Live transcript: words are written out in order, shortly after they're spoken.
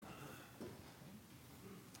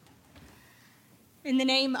In the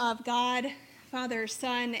name of God, Father,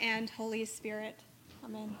 Son, and Holy Spirit.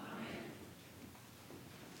 Amen.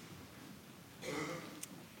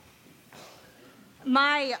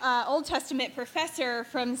 My Old Testament professor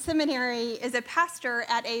from seminary is a pastor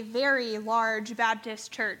at a very large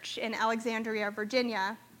Baptist church in Alexandria,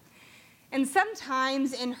 Virginia. And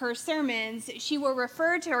sometimes in her sermons, she will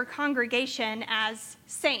refer to her congregation as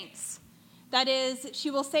saints. That is,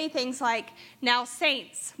 she will say things like, "Now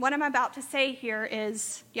saints, what I'm about to say here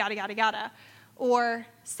is yada, yada, yada." Or,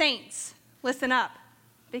 "Saints, listen up,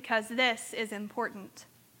 because this is important."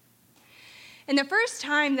 And the first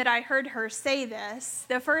time that I heard her say this,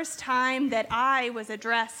 the first time that I was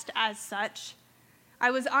addressed as such,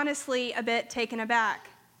 I was honestly a bit taken aback.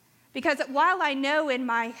 Because while I know in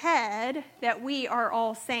my head that we are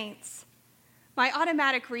all saints, my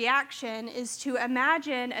automatic reaction is to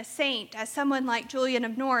imagine a saint as someone like Julian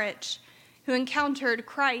of Norwich, who encountered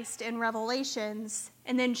Christ in Revelations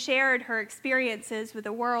and then shared her experiences with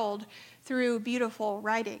the world through beautiful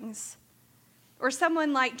writings. Or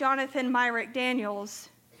someone like Jonathan Myrick Daniels,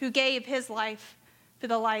 who gave his life for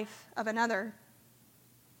the life of another.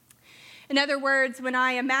 In other words, when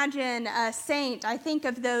I imagine a saint, I think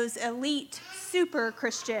of those elite super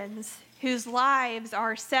Christians whose lives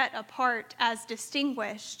are set apart as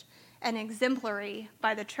distinguished and exemplary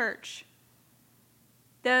by the church.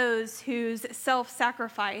 Those whose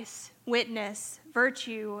self-sacrifice, witness,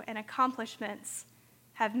 virtue, and accomplishments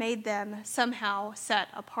have made them somehow set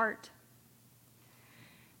apart.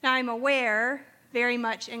 Now, I'm aware, very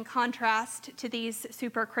much in contrast to these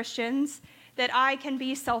super Christians, that I can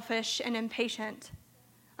be selfish and impatient.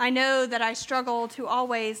 I know that I struggle to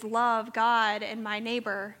always love God and my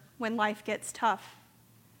neighbor when life gets tough.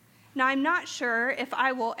 Now, I'm not sure if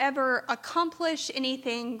I will ever accomplish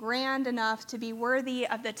anything grand enough to be worthy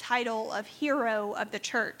of the title of hero of the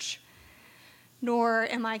church, nor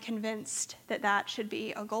am I convinced that that should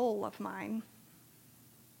be a goal of mine.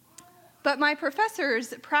 But my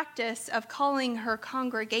professor's practice of calling her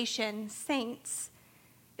congregation saints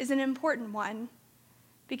is an important one,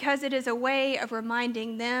 because it is a way of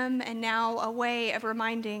reminding them, and now a way of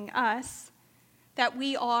reminding us, that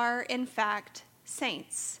we are, in fact,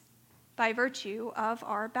 saints by virtue of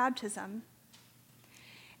our baptism.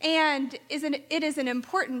 And it is an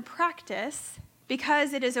important practice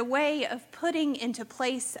because it is a way of putting into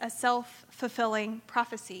place a self-fulfilling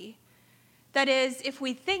prophecy. That is, if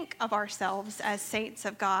we think of ourselves as saints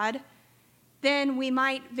of God, then we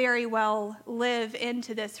might very well live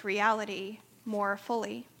into this reality more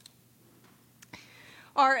fully.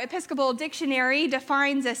 Our Episcopal Dictionary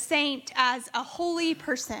defines a saint as a holy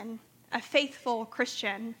person, a faithful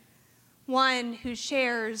Christian, one who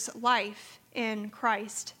shares life in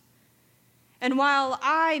Christ. And while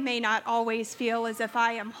I may not always feel as if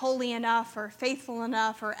I am holy enough or faithful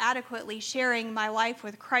enough or adequately sharing my life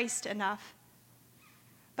with Christ enough,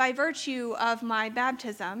 by virtue of my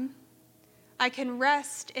baptism, I can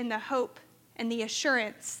rest in the hope and the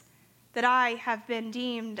assurance that I have been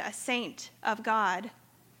deemed a saint of God,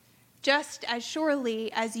 just as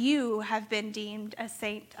surely as you have been deemed a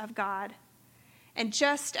saint of God, and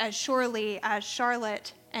just as surely as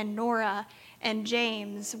Charlotte and Nora and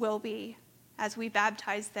James will be as we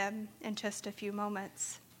baptize them in just a few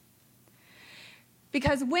moments.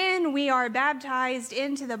 Because when we are baptized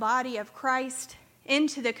into the body of Christ,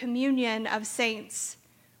 into the communion of saints,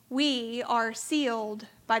 we are sealed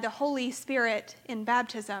by the Holy Spirit in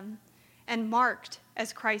baptism and marked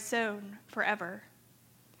as Christ's own forever.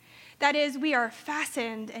 That is, we are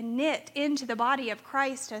fastened and knit into the body of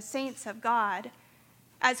Christ as saints of God,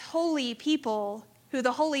 as holy people who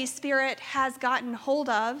the Holy Spirit has gotten hold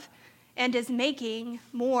of and is making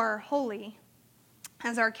more holy,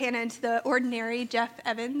 as our canon to the ordinary, Jeff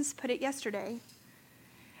Evans, put it yesterday.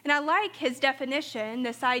 And I like his definition,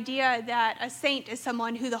 this idea that a saint is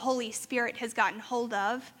someone who the Holy Spirit has gotten hold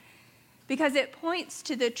of, because it points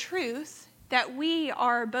to the truth that we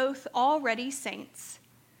are both already saints.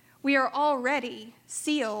 We are already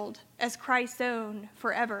sealed as Christ's own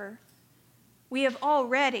forever. We have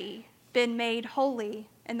already been made holy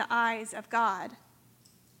in the eyes of God.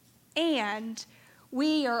 And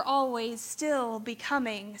we are always still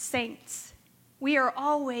becoming saints. We are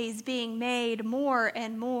always being made more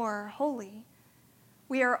and more holy.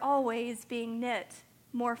 We are always being knit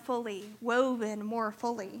more fully, woven more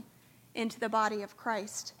fully into the body of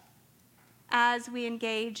Christ as we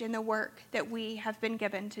engage in the work that we have been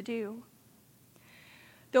given to do.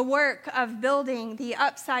 The work of building the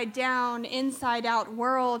upside-down, inside-out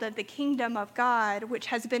world of the kingdom of God, which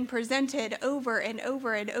has been presented over and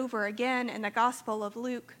over and over again in the Gospel of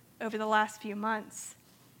Luke over the last few months.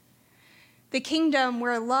 The kingdom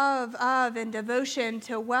where love of and devotion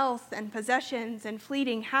to wealth and possessions and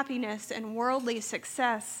fleeting happiness and worldly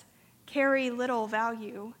success carry little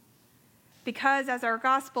value. Because, as our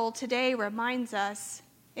gospel today reminds us,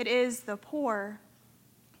 it is the poor,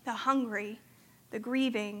 the hungry, the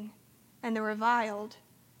grieving, and the reviled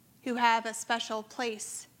who have a special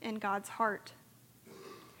place in God's heart.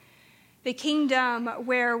 The kingdom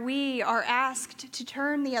where we are asked to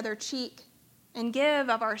turn the other cheek and give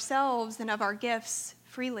of ourselves and of our gifts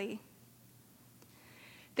freely.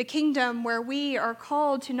 The kingdom where we are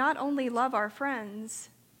called to not only love our friends,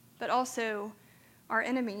 but also our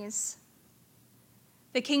enemies.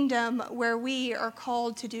 The kingdom where we are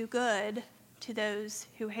called to do good to those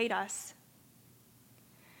who hate us.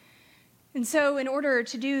 And so, in order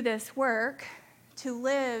to do this work, to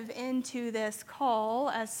live into this call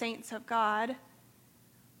as saints of God,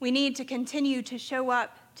 we need to continue to show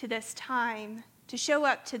up to this time, to show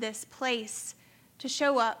up to this place, to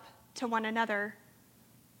show up to one another,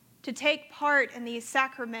 to take part in these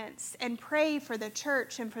sacraments and pray for the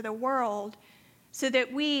church and for the world so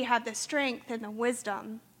that we have the strength and the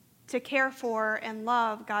wisdom to care for and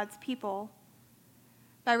love God's people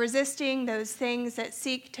by resisting those things that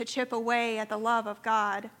seek to chip away at the love of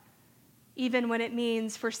God, even when it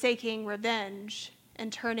means forsaking revenge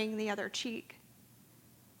and turning the other cheek.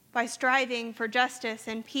 By striving for justice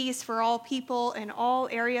and peace for all people in all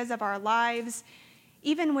areas of our lives,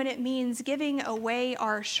 even when it means giving away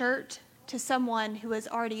our shirt to someone who has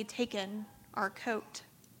already taken our coat.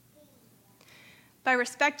 By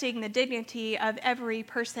respecting the dignity of every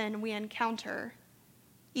person we encounter,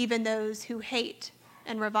 even those who hate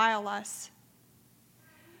and revile us.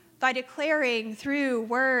 By declaring through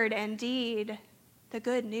word and deed the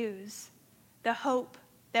good news, the hope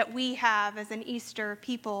that we have as an Easter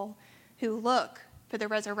people who look for the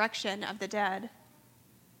resurrection of the dead.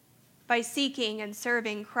 By seeking and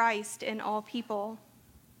serving Christ in all people,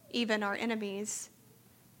 even our enemies.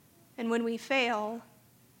 And when we fail,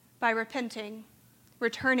 by repenting,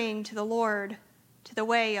 returning to the Lord, to the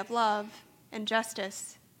way of love and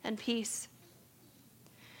justice and peace.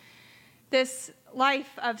 This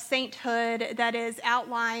life of sainthood that is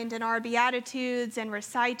outlined in our Beatitudes and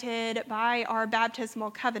recited by our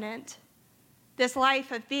baptismal covenant, this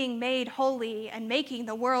life of being made holy and making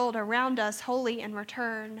the world around us holy in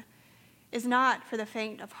return, is not for the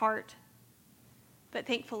faint of heart. But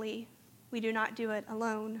thankfully, we do not do it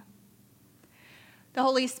alone. The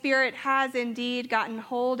Holy Spirit has indeed gotten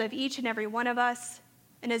hold of each and every one of us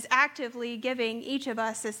and is actively giving each of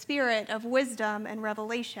us a spirit of wisdom and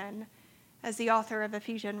revelation, as the author of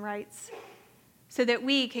Ephesians writes, so that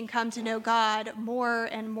we can come to know God more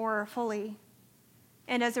and more fully,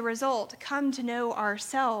 and as a result, come to know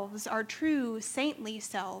ourselves, our true saintly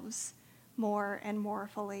selves, more and more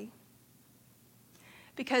fully.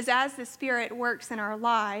 Because as the Spirit works in our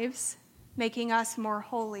lives, making us more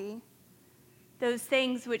holy, those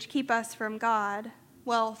things which keep us from God,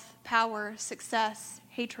 wealth, power, success,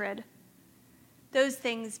 hatred, those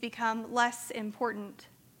things become less important,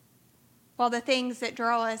 while the things that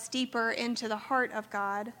draw us deeper into the heart of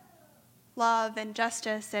God, love and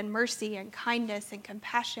justice and mercy and kindness and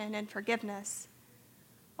compassion and forgiveness,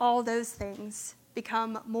 all those things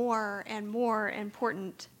become more and more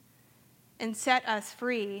important and set us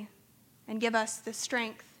free and give us the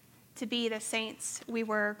strength to be the saints we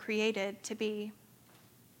were created to be.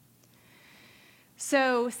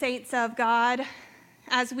 So, saints of God,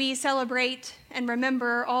 as we celebrate and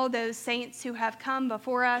remember all those saints who have come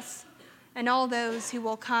before us and all those who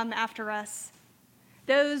will come after us,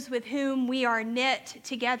 those with whom we are knit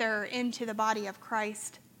together into the body of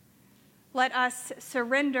Christ, let us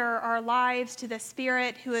surrender our lives to the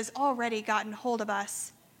Spirit who has already gotten hold of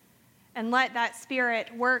us, and let that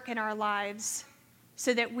Spirit work in our lives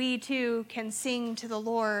so that we too can sing to the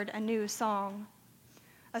Lord a new song,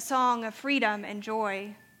 a song of freedom and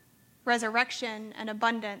joy, resurrection and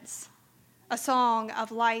abundance, a song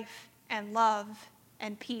of life and love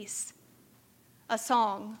and peace, a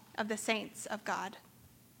song of the saints of God.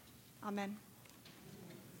 Amen.